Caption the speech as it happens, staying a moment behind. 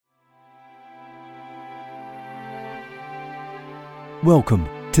Welcome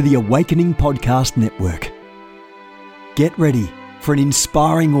to the Awakening Podcast Network. Get ready for an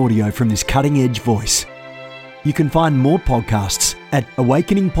inspiring audio from this cutting-edge voice. You can find more podcasts at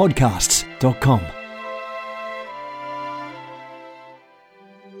awakeningpodcasts.com.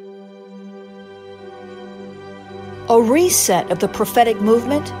 A reset of the prophetic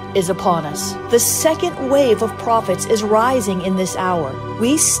movement is upon us. The second wave of prophets is rising in this hour.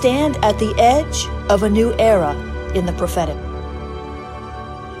 We stand at the edge of a new era in the prophetic.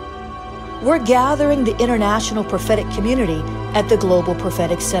 We're gathering the international prophetic community at the Global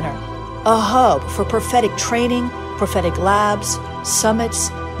Prophetic Center, a hub for prophetic training, prophetic labs, summits,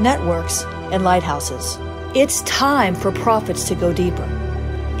 networks, and lighthouses. It's time for prophets to go deeper.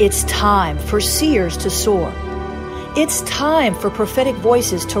 It's time for seers to soar. It's time for prophetic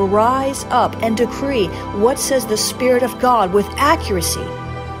voices to rise up and decree what says the Spirit of God with accuracy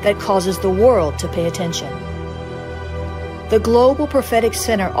that causes the world to pay attention. The Global Prophetic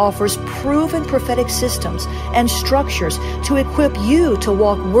Center offers proven prophetic systems and structures to equip you to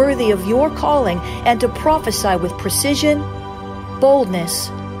walk worthy of your calling and to prophesy with precision,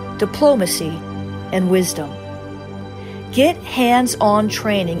 boldness, diplomacy, and wisdom. Get hands-on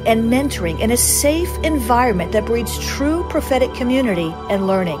training and mentoring in a safe environment that breeds true prophetic community and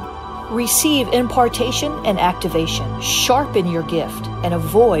learning. Receive impartation and activation. Sharpen your gift and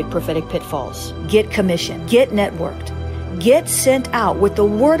avoid prophetic pitfalls. Get commissioned. Get networked. Get sent out with the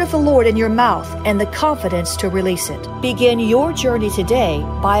word of the Lord in your mouth and the confidence to release it. Begin your journey today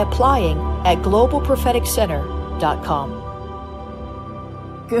by applying at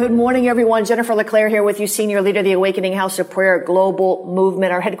globalpropheticcenter.com. Good morning, everyone. Jennifer LeClaire here with you, Senior Leader of the Awakening House of Prayer Global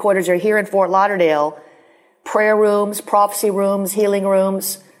Movement. Our headquarters are here in Fort Lauderdale. Prayer rooms, prophecy rooms, healing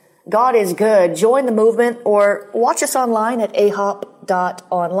rooms. God is good. Join the movement or watch us online at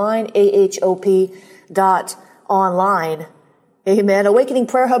ahop.online, ahop.online. Amen. Awakening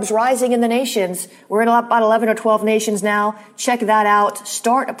Prayer Hubs rising in the nations. We're in about 11 or 12 nations now. Check that out.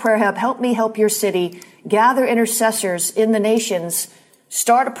 Start a prayer hub. Help me help your city. Gather intercessors in the nations.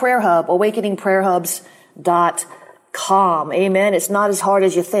 Start a prayer hub, awakeningprayerhubs.com. Amen. It's not as hard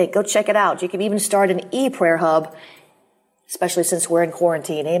as you think. Go check it out. You can even start an e-prayer hub, especially since we're in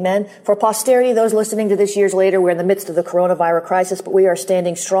quarantine. Amen. For posterity, those listening to this years later, we're in the midst of the coronavirus crisis, but we are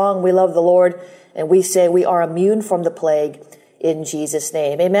standing strong. We love the Lord, and we say we are immune from the plague in Jesus'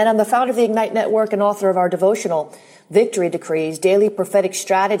 name. Amen. I'm the founder of the Ignite Network and author of our devotional Victory Decrees, Daily Prophetic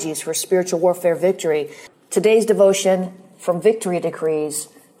Strategies for Spiritual Warfare Victory. Today's devotion from Victory Decrees,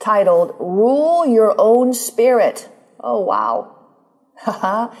 titled, Rule Your Own Spirit. Oh, wow.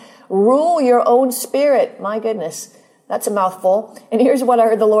 Rule your own spirit. My goodness. That's a mouthful. And here's what I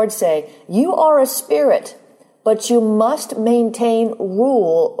heard the Lord say. You are a spirit, but you must maintain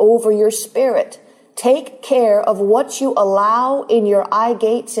rule over your spirit. Take care of what you allow in your eye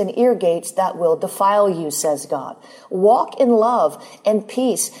gates and ear gates that will defile you, says God. Walk in love and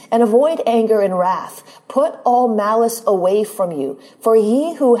peace and avoid anger and wrath. Put all malice away from you. For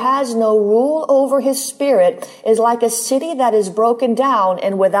he who has no rule over his spirit is like a city that is broken down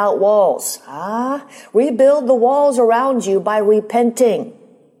and without walls. Rebuild the walls around you by repenting,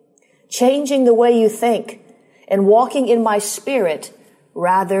 changing the way you think, and walking in my spirit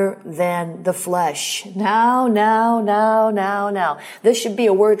rather than the flesh. Now. This should be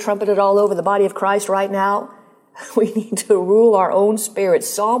a word trumpeted all over the body of Christ right now. We need to rule our own spirit.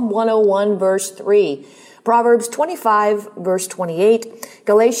 Psalm 101 verse 3. Proverbs 25 verse 28.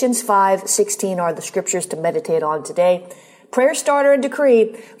 Galatians 5:16 are the scriptures to meditate on today. Prayer starter and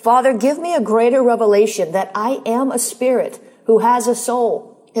decree. Father, give me a greater revelation that I am a spirit who has a soul.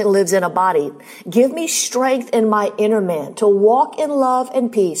 It lives in a body. Give me strength in my inner man to walk in love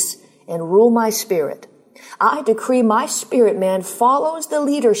and peace and rule my spirit. I decree my spirit man follows the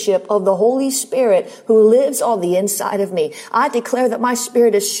leadership of the Holy Spirit who lives on the inside of me. I declare that my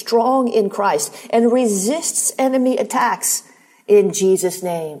spirit is strong in Christ and resists enemy attacks in Jesus'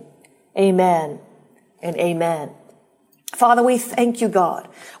 name. Amen and amen. Father, we thank you, God.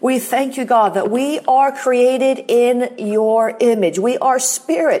 We thank you, God, that we are created in your image. We are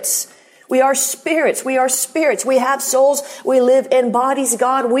spirits. We are spirits. We are spirits. We have souls. We live in bodies,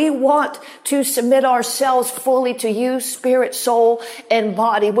 God. We want to submit ourselves fully to you, spirit, soul, and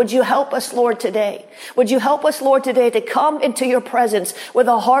body. Would you help us, Lord, today? Would you help us, Lord, today to come into your presence with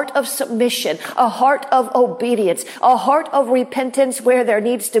a heart of submission, a heart of obedience, a heart of repentance where there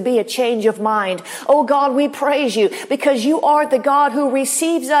needs to be a change of mind. Oh, God, we praise you because you are the God who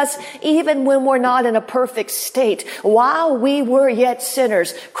receives us even when we're not in a perfect state. While we were yet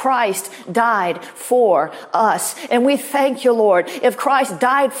sinners, Christ died for us. And we thank you, Lord. If Christ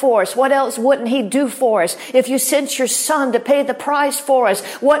died for us, what else wouldn't he do for us? If you sent your son to pay the price for us,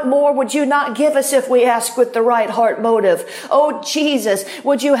 what more would you not give us if we ask with the right heart motive? Oh, Jesus,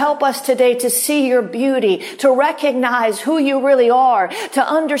 would you help us today to see your beauty, to recognize who you really are, to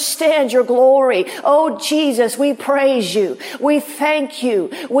understand your glory. Oh, Jesus, we praise you. We thank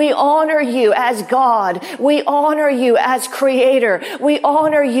you. We honor you as God. We honor you as creator. We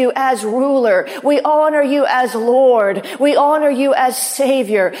honor you as ruler. We honor you as Lord. We honor you as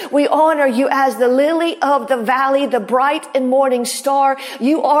Savior. We honor you as the lily of the valley, the bright and morning star.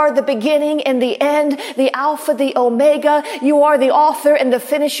 You are the beginning and the end, the Alpha, the Omega. You are the author and the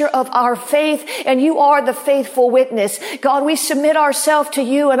finisher of our faith, and you are the faithful witness. God, we submit ourselves to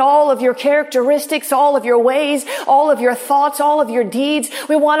you and all of your characteristics, all of your ways, all of your thoughts, all of your deeds.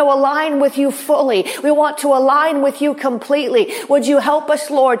 We want to align with you fully. We want to align with you completely. Would you help us,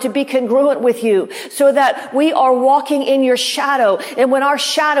 Lord, to be congruent with you so that we are walking in your shadow, and when our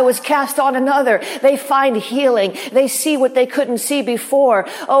shadow is cast on another, they find healing. They see what they couldn't see before.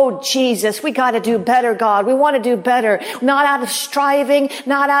 Oh, Jesus, we got to do better, God. We want to do better, not out of striving,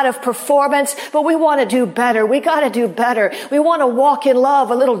 not out of performance, but we want to do better. We got to do better. We want to walk in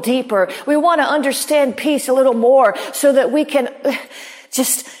love a little deeper. We want to understand peace a little more so that we can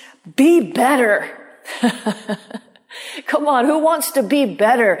just be better. Come on, who wants to be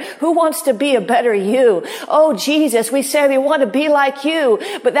better? Who wants to be a better you? Oh, Jesus, we say we want to be like you,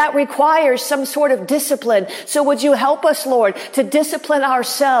 but that requires some sort of discipline. So would you help us, Lord, to discipline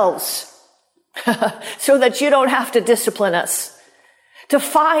ourselves so that you don't have to discipline us? To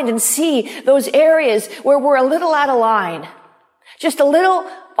find and see those areas where we're a little out of line, just a little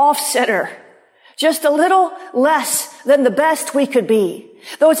off center, just a little less than the best we could be.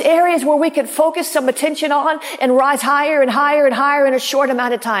 Those areas where we could focus some attention on and rise higher and higher and higher in a short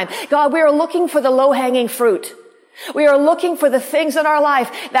amount of time. God, we are looking for the low-hanging fruit. We are looking for the things in our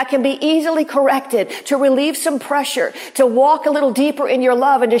life that can be easily corrected, to relieve some pressure, to walk a little deeper in your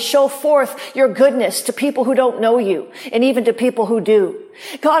love, and to show forth your goodness to people who don't know you, and even to people who do.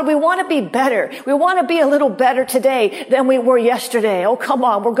 God, we want to be better. We want to be a little better today than we were yesterday. Oh, come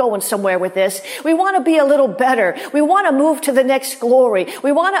on, we're going somewhere with this. We want to be a little better. We want to move to the next glory.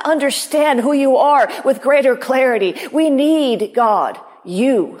 We want to understand who you are with greater clarity. We need, God,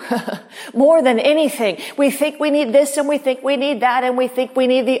 you more than anything. We think we need this, and we think we need that, and we think we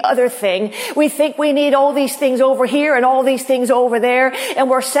need the other thing. We think we need all these things over here and all these things over there, and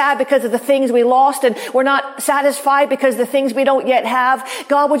we're sad because of the things we lost, and we're not satisfied because of the things we don't yet have.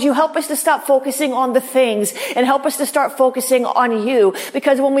 God, would you help us to stop focusing on the things and help us to start focusing on you?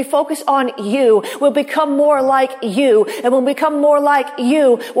 Because when we focus on you, we'll become more like you, and when we become more like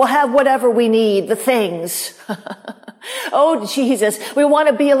you, we'll have whatever we need, the things. Oh, Jesus, we want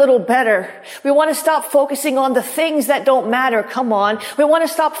to be a little better. We want to stop focusing on the things that don't matter. Come on. We want to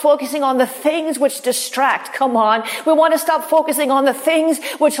stop focusing on the things which distract. Come on. We want to stop focusing on the things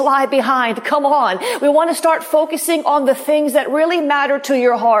which lie behind. Come on. We want to start focusing on the things that really matter to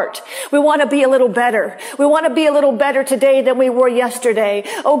your heart. We want to be a little better. We want to be a little better today than we were yesterday.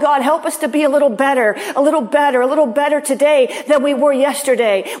 Oh, God, help us to be a little better today than we were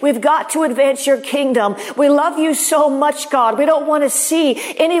yesterday. We've got to advance your kingdom. We love you so much, God. We don't want to see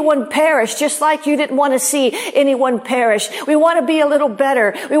anyone perish, just like you didn't want to see anyone perish. We want to be a little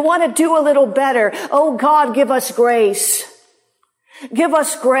better. We want to do a little better. Oh, God, give us grace. Give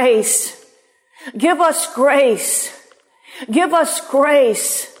us grace. Give us grace. Give us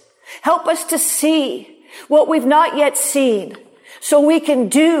grace. Help us to see what we've not yet seen, so we can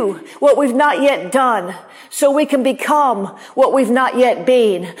do what we've not yet done, so we can become what we've not yet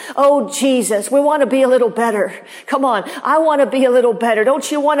been. Oh, Jesus, we want to be a little better. Come on. I want to be a little better.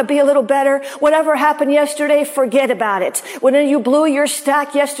 Don't you want to be a little better? Whatever happened yesterday, forget about it. When you blew your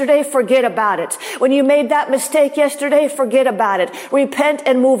stack yesterday, forget about it. When you made that mistake yesterday, forget about it. Repent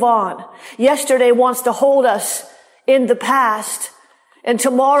and move on. Yesterday wants to hold us in the past, and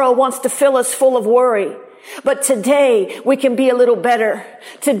tomorrow wants to fill us full of worry. But today we can be a little better.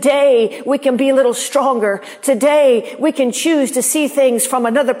 Today we can be a little stronger. Today we can choose to see things from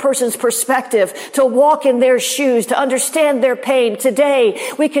another person's perspective, to walk in their shoes, to understand their pain. Today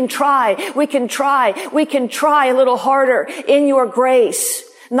we can try a little harder in your grace,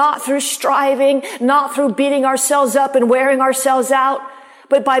 not through striving, not through beating ourselves up and wearing ourselves out,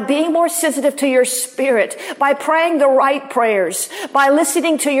 but by being more sensitive to your spirit, by praying the right prayers, by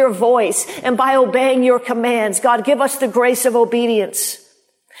listening to your voice, and by obeying your commands. God, give us the grace of obedience.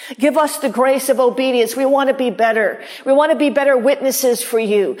 Give us the grace of obedience. We want to be better. We want to be better witnesses for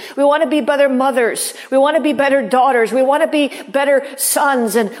you. We want to be better mothers. We want to be better daughters. We want to be better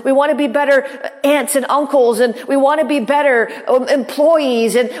sons, and we want to be better aunts and uncles, and we want to be better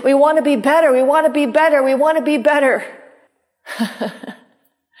employees, and we want to be better. We want to be better. We want to be better.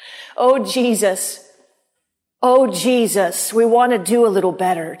 Oh, Jesus. Oh, Jesus. We want to do a little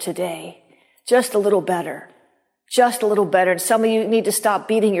better today. Just a little better. Just a little better. And some of you need to stop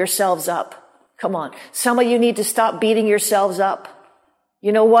beating yourselves up. Come on. Some of you need to stop beating yourselves up.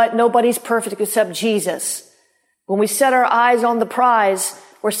 You know what? Nobody's perfect except Jesus. When we set our eyes on the prize,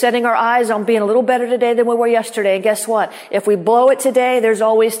 we're setting our eyes on being a little better today than we were yesterday. And guess what? If we blow it today, there's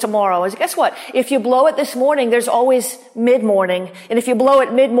always tomorrow. And guess what? If you blow it this morning, there's always mid-morning. And if you blow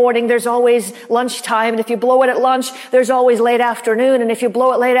it mid-morning, there's always lunchtime. And if you blow it at lunch, there's always late afternoon. And if you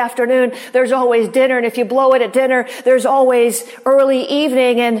blow it late afternoon, there's always dinner. And if you blow it at dinner, there's always early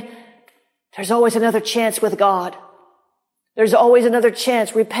evening. And there's always another chance with God. There's always another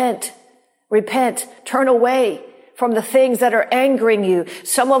chance. Repent. Repent. Turn away from the things that are angering you.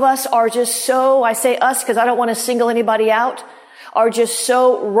 Some of us are just so, I say us because I don't want to single anybody out, are just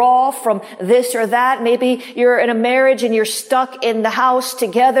so raw from this or that. Maybe you're in a marriage and you're stuck in the house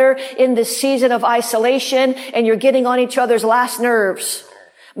together in this season of isolation and you're getting on each other's last nerves.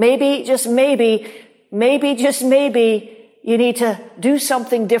 Maybe, just maybe, you need to do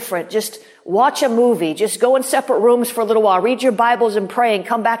something different. Just watch a movie. Just go in separate rooms for a little while. Read your Bibles and pray and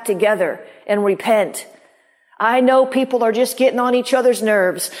come back together and repent. I know people are just getting on each other's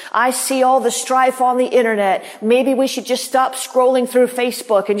nerves. I see all the strife on the internet. Maybe we should just stop scrolling through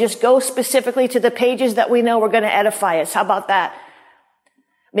Facebook and just go specifically to the pages that we know are going to edify us. How about that?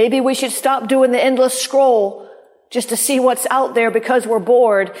 Maybe we should stop doing the endless scroll just to see what's out there because we're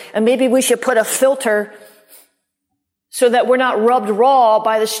bored. And maybe we should put a filter so that we're not rubbed raw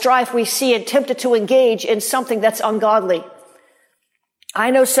by the strife we see and tempted to engage in something that's ungodly. I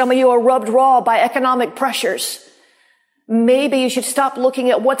know some of you are rubbed raw by economic pressures. Maybe you should stop looking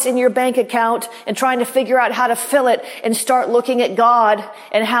at what's in your bank account and trying to figure out how to fill it and start looking at God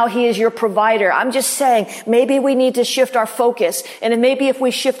and how He is your provider. I'm just saying, maybe we need to shift our focus. And maybe if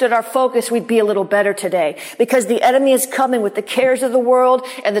we shifted our focus, we'd be a little better today. Because the enemy is coming with the cares of the world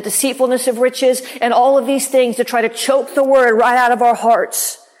and the deceitfulness of riches and all of these things to try to choke the word right out of our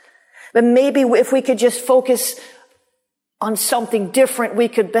hearts. But maybe if we could just focus on something different, we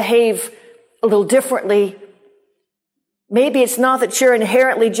could behave a little differently. Maybe it's not that you're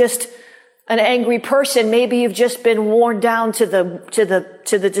inherently just an angry person. Maybe you've just been worn down to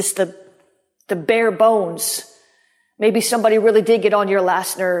the bare bones. Maybe somebody really did get on your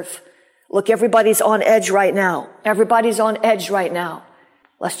last nerve. Look, everybody's on edge right now. Everybody's on edge right now.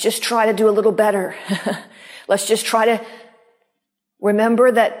 Let's just try to do a little better. Let's just try to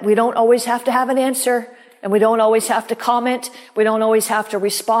remember that we don't always have to have an answer. And we don't always have to comment. We don't always have to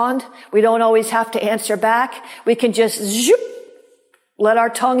respond. We don't always have to answer back. We can just let our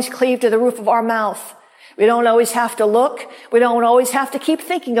tongues cleave to the roof of our mouth. We don't always have to look. We don't always have to keep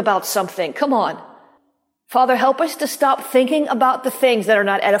thinking about something. Come on. Father, help us to stop thinking about the things that are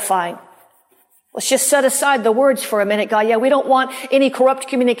not edifying. Let's just set aside the words for a minute, God. Yeah, we don't want any corrupt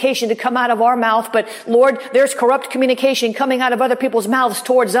communication to come out of our mouth, but Lord, there's corrupt communication coming out of other people's mouths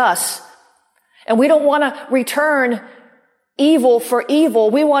towards us. And we don't want to return evil for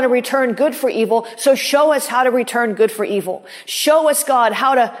evil. We want to return good for evil. So show us how to return good for evil. Show us, God,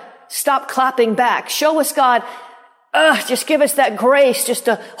 how to stop clapping back. Show us, God, just give us that grace just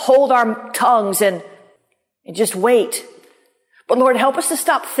to hold our tongues and just wait. But Lord, help us to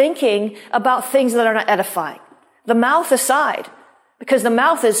stop thinking about things that are not edifying. The mouth aside, because the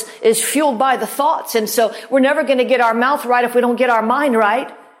mouth is fueled by the thoughts. And so we're never going to get our mouth right if we don't get our mind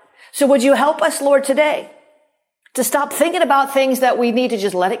right. So would you help us, Lord, today to stop thinking about things that we need to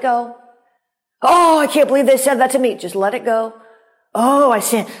just let it go? Oh, I can't believe they said that to me. Just let it go.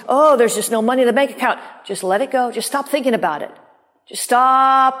 Oh, there's just no money in the bank account. Just let it go. Just stop thinking about it. Just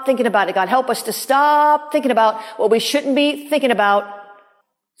stop thinking about it. God, help us to stop thinking about what we shouldn't be thinking about.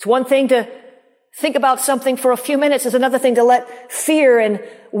 It's one thing to think about something for a few minutes. It's another thing to let fear and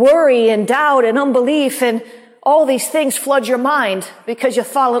worry and doubt and unbelief and all these things flood your mind because you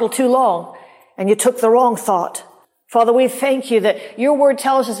thought a little too long and you took the wrong thought. Father, we thank you that your word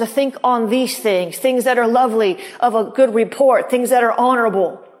tells us to think on these things, things that are lovely, of a good report, things that are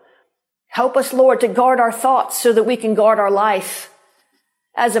honorable. Help us, Lord, to guard our thoughts so that we can guard our life.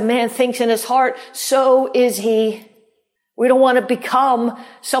 As a man thinks in his heart, so is he. We don't want to become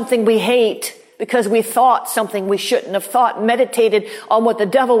something we hate because we thought something we shouldn't have thought, meditated on what the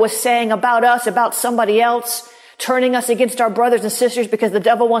devil was saying about us, about somebody else, turning us against our brothers and sisters because the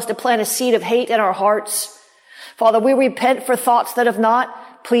devil wants to plant a seed of hate in our hearts. Father, we repent for thoughts that have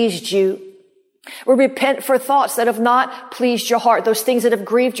not pleased you. We repent for thoughts that have not pleased your heart, those things that have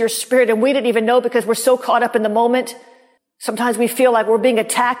grieved your spirit, and we didn't even know because we're so caught up in the moment. Sometimes we feel like we're being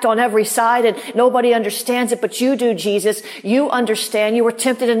attacked on every side and nobody understands it, but you do, Jesus. You understand. You were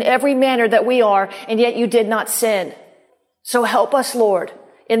tempted in every manner that we are, and yet you did not sin. So help us, Lord,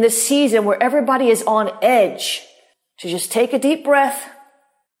 in this season where everybody is on edge, to just take a deep breath.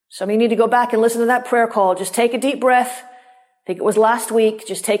 Some of you need to go back and listen to that prayer call. Just take a deep breath. I think it was last week.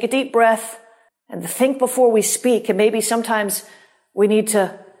 Just take a deep breath and think before we speak. And maybe sometimes we need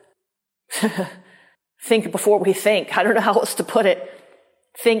to think before we think. I don't know how else to put it.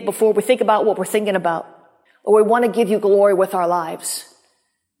 Think before we think about what we're thinking about. Or we want to give you glory with our lives.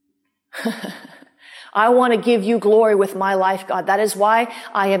 I want to give you glory with my life, God. That is why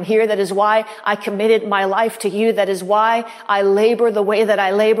I am here. That is why I committed my life to you. That is why I labor the way that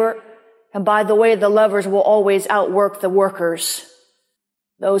I labor. And by the way, the lovers will always outwork the workers.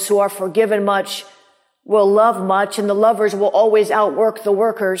 Those who are forgiven much will love much, and the lovers will always outwork the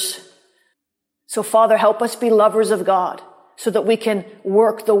workers. So Father, help us be lovers of God so that we can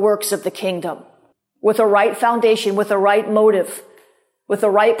work the works of the kingdom with a right foundation, with a right motive, with a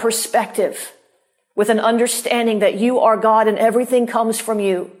right perspective, with an understanding that you are God and everything comes from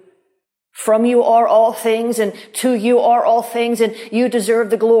you. From you are all things, and to you are all things, and you deserve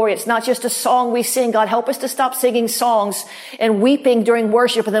the glory. It's not just a song we sing. God, help us to stop singing songs and weeping during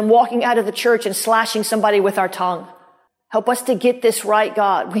worship and then walking out of the church and slashing somebody with our tongue. Help us to get this right,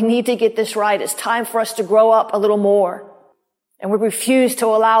 God. We need to get this right. It's time for us to grow up a little more. And we refuse to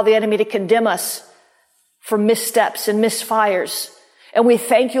allow the enemy to condemn us for missteps and misfires. And we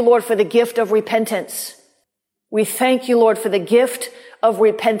thank you, Lord, for the gift of repentance. We thank you, Lord, for the gift of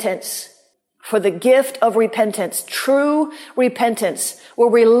repentance. For the gift of repentance, true repentance, where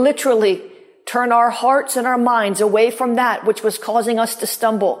we literally turn our hearts and our minds away from that which was causing us to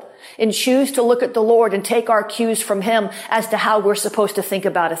stumble and choose to look at the Lord and take our cues from him as to how we're supposed to think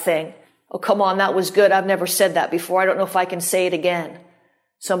about a thing. Oh, come on, that was good. I've never said that before. I don't know if I can say it again.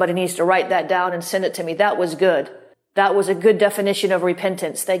 Somebody needs to write that down and send it to me. That was good. That was a good definition of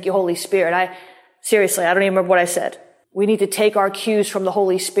repentance. Thank you, Holy Spirit. Seriously, I don't even remember what I said. We need to take our cues from the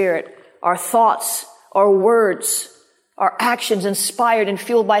Holy Spirit. Our thoughts, our words, our actions inspired and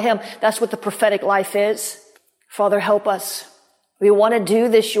fueled by him. That's what the prophetic life is. Father, help us. We want to do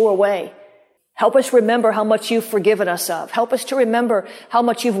this your way. Help us remember how much you've forgiven us of. Help us to remember how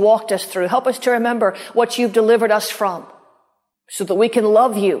much you've walked us through. Help us to remember what you've delivered us from so that we can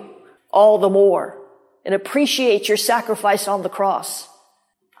love you all the more and appreciate your sacrifice on the cross.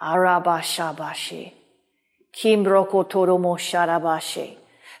 Arabashabashi. Kimbroko toromo sharabashi.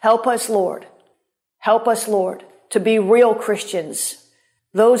 Help us, Lord. Help us, Lord, to be real Christians,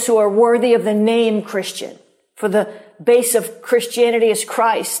 those who are worthy of the name Christian, for the base of Christianity is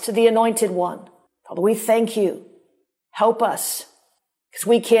Christ, the Anointed One. Father, we thank you. Help us, because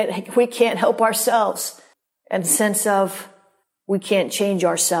we can't help ourselves, and sense of we can't change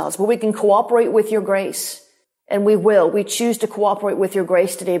ourselves, but we can cooperate with your grace, and we will. We choose to cooperate with your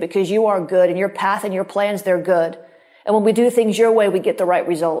grace today because you are good, and your path and your plans, they're good. And when we do things your way, we get the right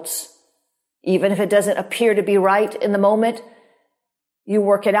results. Even if it doesn't appear to be right in the moment, you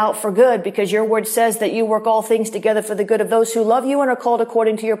work it out for good because your word says that you work all things together for the good of those who love you and are called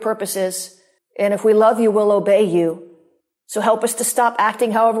according to your purposes. And if we love you, we'll obey you. So help us to stop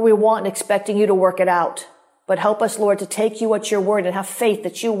acting however we want and expecting you to work it out. But help us, Lord, to take you at your word and have faith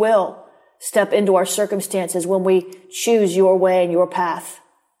that you will step into our circumstances when we choose your way and your path.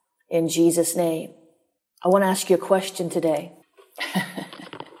 In Jesus' name. I want to ask you a question today.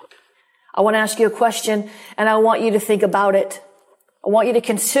 I want to ask you a question, and I want you to think about it. I want you to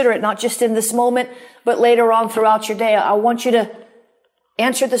consider it, not just in this moment, but later on throughout your day. I want you to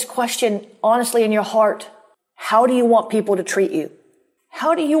answer this question honestly in your heart. How do you want people to treat you?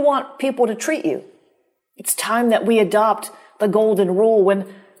 How do you want people to treat you? It's time that we adopt the golden rule. When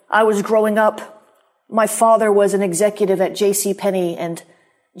I was growing up, my father was an executive at JCPenney, and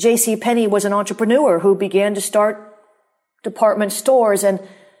JCPenney was an entrepreneur who began to start department stores. And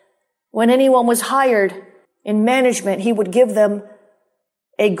when anyone was hired in management, he would give them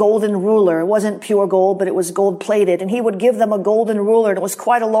a golden ruler. It wasn't pure gold, but it was gold plated. And he would give them a golden ruler. And it was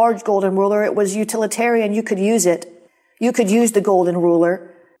quite a large golden ruler. It was utilitarian. You could use it. You could use the golden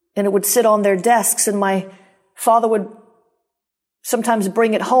ruler, and it would sit on their desks. And my father would sometimes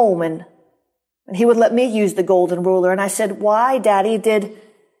bring it home, and he would let me use the golden ruler. And I said, "Why, Daddy, did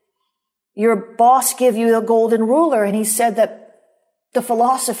your boss give you a golden ruler?" And he said that the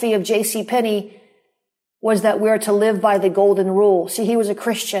philosophy of JCPenney was that we're to live by the golden rule. See, he was a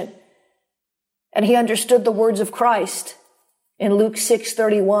Christian, and he understood the words of Christ in Luke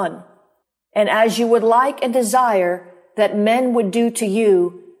 6:31. And as you would like and desire that men would do to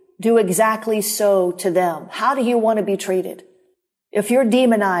you, do exactly so to them. How do you want to be treated? If you're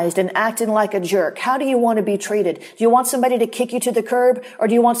demonized and acting like a jerk, how do you want to be treated? Do you want somebody to kick you to the curb, or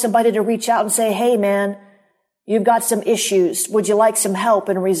do you want somebody to reach out and say, hey man, you've got some issues. Would you like some help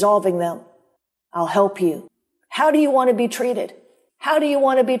in resolving them? I'll help you. How do you want to be treated? How do you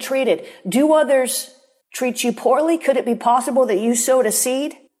want to be treated? Do others treat you poorly? Could it be possible that you sowed a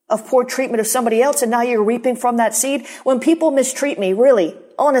seed of poor treatment of somebody else and now you're reaping from that seed? When people mistreat me, really,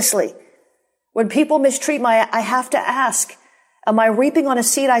 honestly, when people mistreat me, I have to ask, am I reaping on a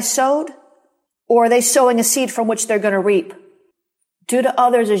seed I sowed? Or are they sowing a seed from which they're going to reap? Do to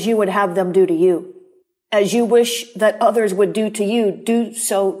others as you would have them do to you. As you wish that others would do to you, do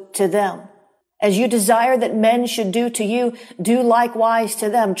so to them. As you desire that men should do to you, do likewise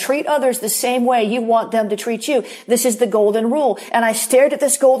to them. Treat others the same way you want them to treat you. This is the golden rule. And I stared at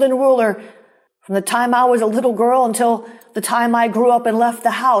this golden ruler from the time I was a little girl until the time I grew up and left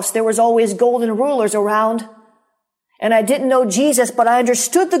the house. There was always golden rulers around. And I didn't know Jesus, but I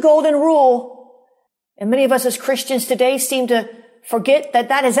understood the golden rule. And many of us as Christians today seem to forget that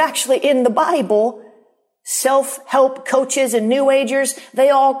that is actually in the Bible. Self-help coaches and New Agers, they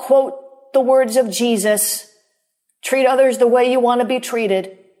all quote the words of Jesus. Treat others the way you want to be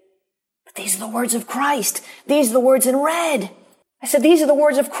treated. But these are the words of Christ. These are the words in red. I said, these are the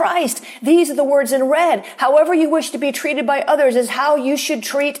words of Christ. These are the words in red. However you wish to be treated by others is how you should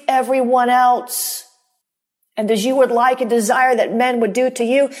treat everyone else. And as you would like and desire that men would do to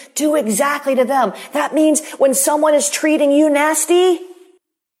you, do exactly to them. That means when someone is treating you nasty,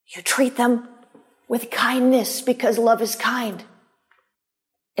 you treat them with kindness, because love is kind.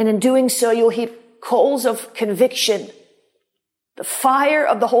 And in doing so, you'll heap coals of conviction, the fire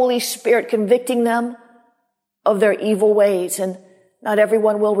of the Holy Spirit convicting them of their evil ways. And not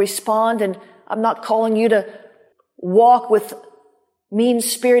everyone will respond. And I'm not calling you to walk with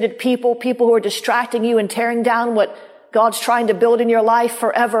mean-spirited people who are distracting you and tearing down what God's trying to build in your life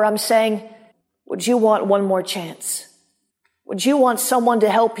forever. I'm saying, would you want one more chance? Would you want someone to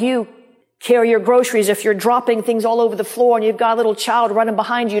help you carry your groceries if you're dropping things all over the floor and you've got a little child running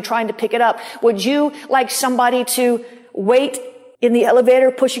behind you trying to pick it up? Would you like somebody to wait in the elevator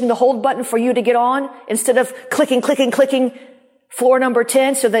pushing the hold button for you to get on instead of clicking floor number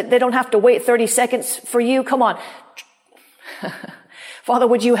 10 so that they don't have to wait 30 seconds for you? Come on. Father,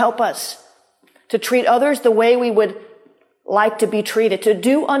 would you help us to treat others the way we would like to be treated, to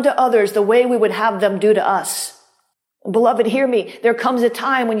do unto others the way we would have them do to us. Beloved, hear me. There comes a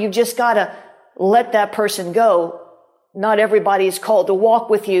time when you've just got to let that person go. Not everybody is called to walk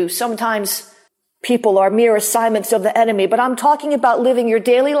with you. Sometimes people are mere assignments of the enemy, but I'm talking about living your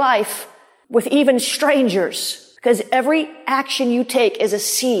daily life with even strangers, because every action you take is a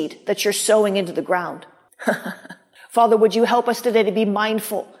seed that you're sowing into the ground. Father, would you help us today to be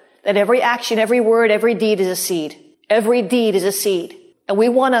mindful that every action, every word, every deed is a seed. Every deed is a seed. And we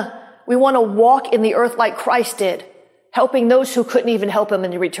want to walk in the earth like Christ did, helping those who couldn't even help him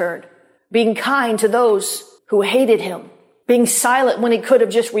in return, being kind to those who hated him, being silent when he could have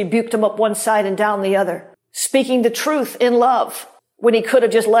just rebuked them up one side and down the other, speaking the truth in love when he could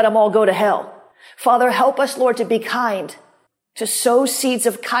have just let them all go to hell. Father, help us, Lord, to be kind, to sow seeds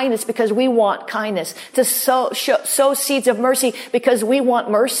of kindness because we want kindness, to sow seeds of mercy because we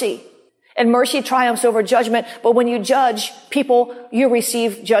want mercy. And mercy triumphs over judgment, but when you judge people, you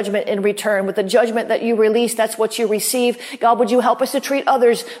receive judgment in return. With the judgment that you release, that's what you receive. God, would you help us to treat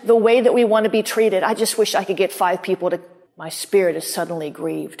others the way that we want to be treated? I just wish I could get 5 people to, my spirit is suddenly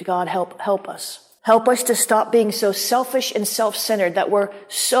grieved. God, help us. Help us to stop being so selfish and self-centered that we're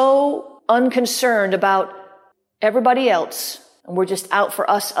so unconcerned about everybody else, and we're just out for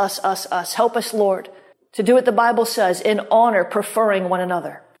us. Help us, Lord, to do what the Bible says, in honor, preferring one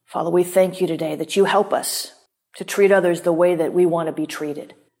another. Father, we thank you today that you help us to treat others the way that we want to be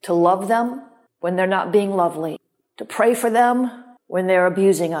treated, to love them when they're not being lovely, to pray for them when they're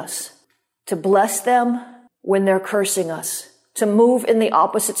abusing us, to bless them when they're cursing us, to move in the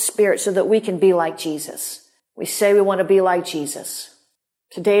opposite spirit so that we can be like Jesus. We say we want to be like Jesus.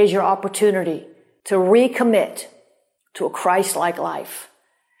 Today is your opportunity to recommit to a Christ-like life.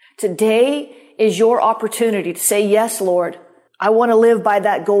 Today is your opportunity to say, yes, Lord, I want to live by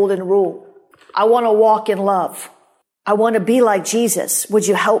that golden rule. I want to walk in love. I want to be like Jesus. Would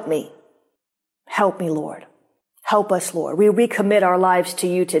you help me? Help me, Lord. Help us, Lord. We recommit our lives to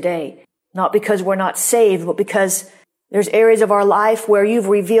you today, not because we're not saved, but because there's areas of our life where you've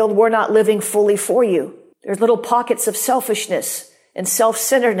revealed we're not living fully for you. There's little pockets of selfishness and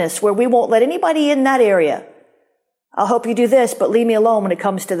self-centeredness where we won't let anybody in that area. I'll help you do this, but leave me alone when it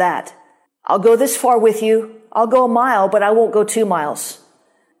comes to that. I'll go this far with you. I'll go a mile, but I won't go 2 miles.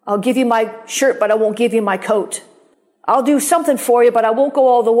 I'll give you my shirt, but I won't give you my coat. I'll do something for you, but I won't go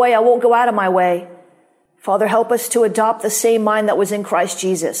all the way. I won't go out of my way. Father, help us to adopt the same mind that was in Christ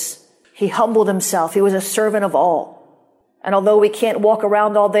Jesus. He humbled himself. He was a servant of all. And although we can't walk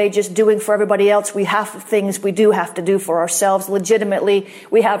around all day just doing for everybody else, we have things we do have to do for ourselves. Legitimately,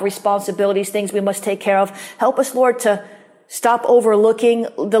 we have responsibilities, things we must take care of. Help us, Lord, to stop overlooking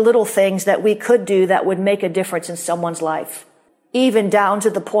the little things that we could do that would make a difference in someone's life. Even down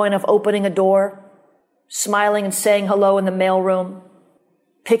to the point of opening a door, smiling and saying hello in the mailroom,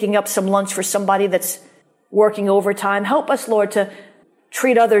 picking up some lunch for somebody that's working overtime. Help us, Lord, to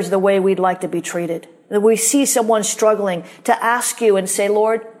treat others the way we'd like to be treated. That we see someone struggling, to ask you and say,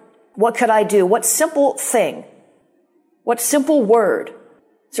 Lord, what could I do? What simple thing? What simple word?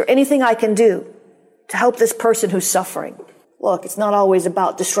 Is there anything I can do to help this person who's suffering? Look, it's not always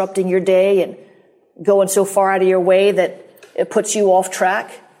about disrupting your day and going so far out of your way that it puts you off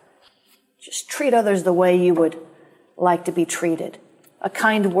track. Just treat others the way you would like to be treated. A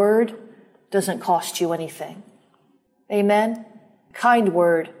kind word doesn't cost you anything. Amen? Kind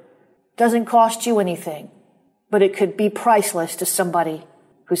word doesn't cost you anything, but it could be priceless to somebody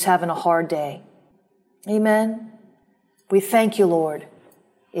who's having a hard day. Amen? We thank you, Lord,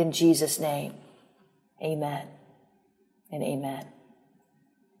 in Jesus' name. Amen and amen.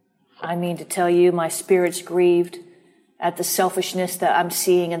 I mean to tell you, my spirit's grieved at the selfishness that I'm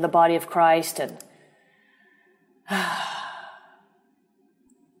seeing in the body of Christ, and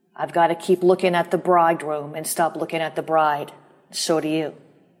I've got to keep looking at the bridegroom and stop looking at the bride. So do you.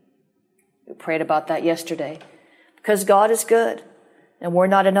 We prayed about that yesterday. Because God is good, and we're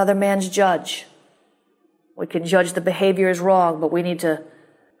not another man's judge. We can judge the behavior is wrong, but we need to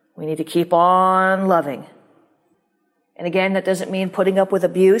keep on loving. And again, that doesn't mean putting up with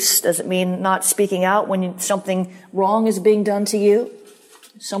abuse, doesn't mean not speaking out when something wrong is being done to you.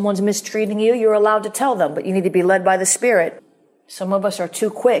 If someone's mistreating you, you're allowed to tell them, but you need to be led by the Spirit. Some of us are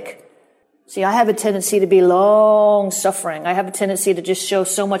too quick. See, I have a tendency to be long-suffering. I have a tendency to just show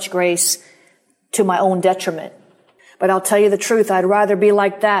so much grace to my own detriment. But I'll tell you the truth, I'd rather be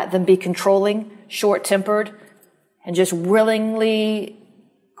like that than be controlling, short-tempered, and just willingly,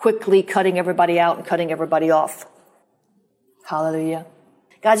 quickly cutting everybody out and cutting everybody off. Hallelujah.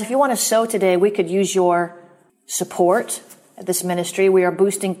 Guys, if you want to sow today, we could use your support at this ministry. We are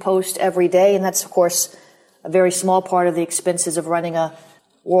boosting posts every day, and that's, of course, a very small part of the expenses of running a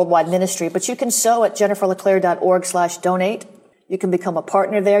worldwide ministry. But you can sow at jenniferleclaire.org/donate. You can become a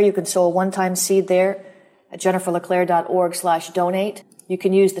partner there. You can sow a one-time seed there at jenniferleclaire.org/donate. You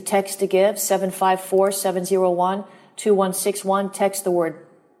can use the text to give, 754-701-2161. Text the word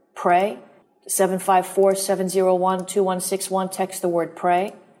pray. 754-701-2161. Text the word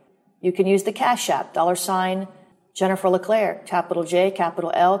pray. You can use the Cash App, $ Jennifer LeClaire, capital J,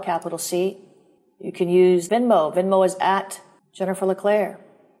 capital L, capital C. You can use Venmo. Venmo is at Jennifer LeClaire.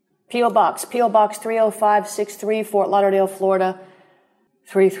 P.O. Box 30563, Fort Lauderdale, Florida,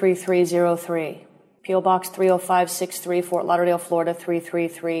 33303. P.O. Box 30563, Fort Lauderdale, Florida,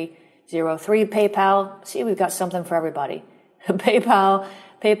 33303. PayPal. See, we've got something for everybody.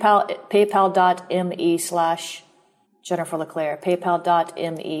 PayPal.me/Jennifer LeClaire.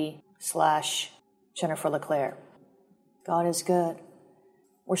 PayPal.me/Jennifer LeClaire. God is good.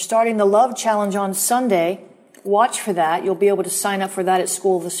 We're starting the Love Challenge on Sunday. Watch for that. You'll be able to sign up for that at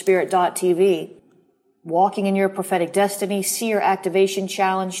schoolofthespirit.tv. Walking in your prophetic destiny, Seer Activation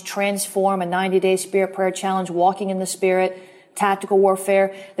Challenge, Transform, a 90-day Spirit Prayer Challenge, Walking in the Spirit, Tactical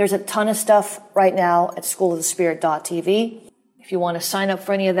Warfare. There's a ton of stuff right now at schoolofthespirit.tv. If you want to sign up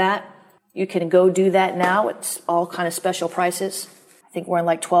for any of that, you can go do that now. It's all kind of special prices. I think we're in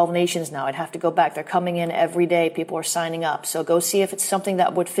like 12 nations now. I'd have to go back. They're coming in every day. People are signing up. So go see if it's something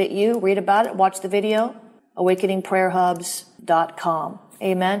that would fit you. Read about it. Watch the video. AwakeningPrayerHubs.com.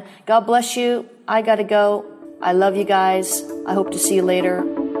 Amen. God bless you. I got to go. I love you guys. I hope to see you later.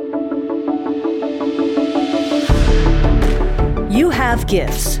 You have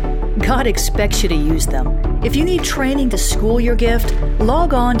gifts. God expects you to use them. If you need training to school your gift,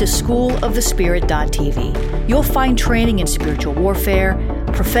 log on to schoolofthespirit.tv. You'll find training in spiritual warfare,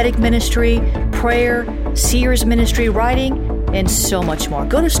 prophetic ministry, prayer, seers ministry, writing, and so much more.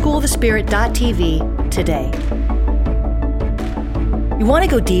 Go to schoolofthespirit.tv today. You want to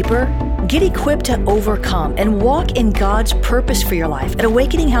go deeper? Get equipped to overcome and walk in God's purpose for your life at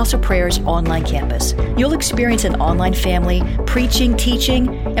Awakening House of Prayer's online campus. You'll experience an online family, preaching, teaching,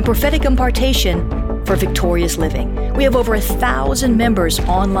 and prophetic impartation for victorious living. We have over 1,000 members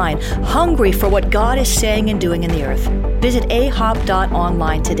online, hungry for what God is saying and doing in the earth. Visit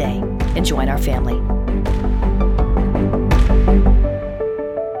ahop.online today and join our family.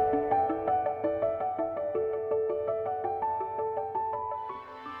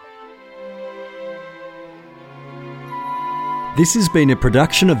 This has been a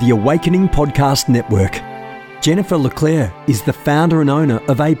production of the Awakening Podcast Network. Jennifer LeClaire is the founder and owner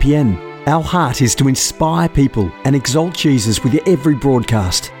of APN. Our heart is to inspire people and exalt Jesus with every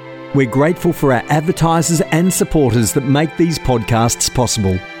broadcast. We're grateful for our advertisers and supporters that make these podcasts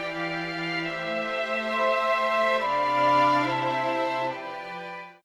possible.